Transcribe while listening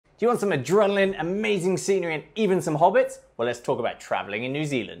Do you want some adrenaline, amazing scenery, and even some hobbits? Well, let's talk about traveling in New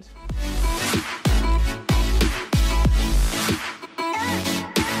Zealand.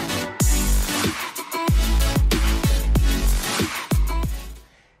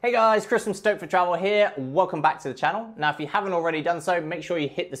 Hey guys, Chris from Stoked for Travel here. Welcome back to the channel. Now, if you haven't already done so, make sure you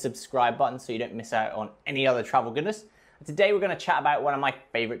hit the subscribe button so you don't miss out on any other travel goodness. And today we're going to chat about one of my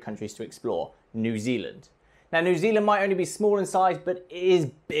favorite countries to explore, New Zealand. Now, New Zealand might only be small in size, but it is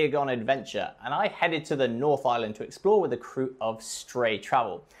big on adventure. And I headed to the North Island to explore with a crew of Stray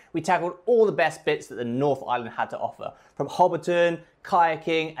Travel. We tackled all the best bits that the North Island had to offer, from Hobbiton,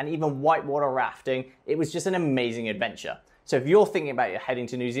 kayaking, and even whitewater rafting. It was just an amazing adventure. So if you're thinking about heading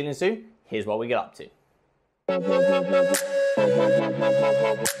to New Zealand soon, here's what we get up to.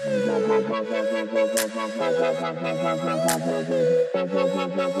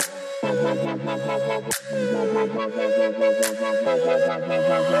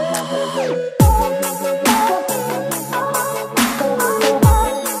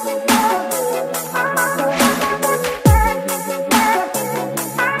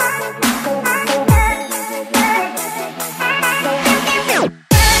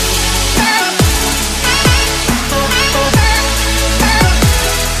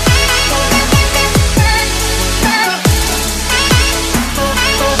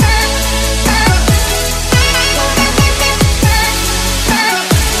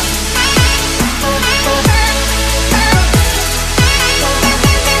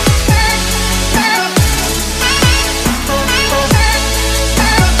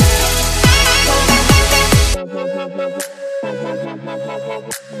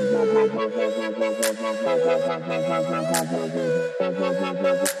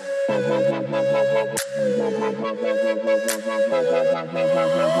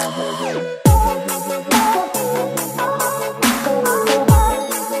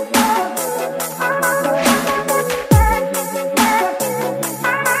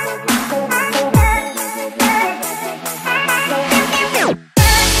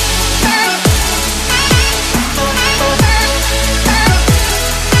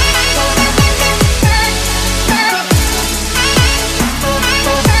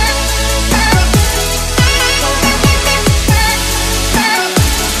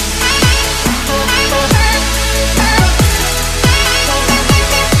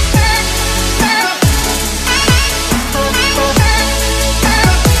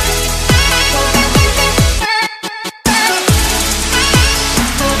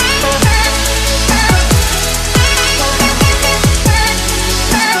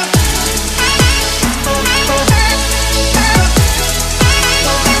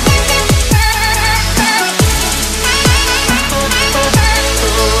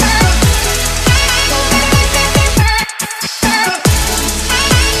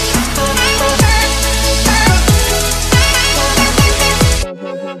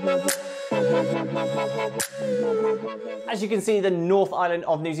 As you can see, the North Island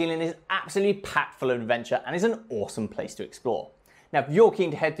of New Zealand is absolutely packed full of adventure and is an awesome place to explore. Now, if you're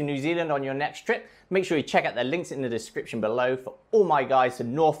keen to head to New Zealand on your next trip, make sure you check out the links in the description below for all my guides to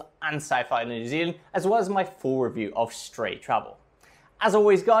North and South Island of New Zealand, as well as my full review of Stray Travel. As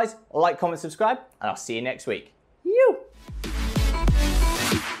always, guys, like, comment, subscribe, and I'll see you next week. You.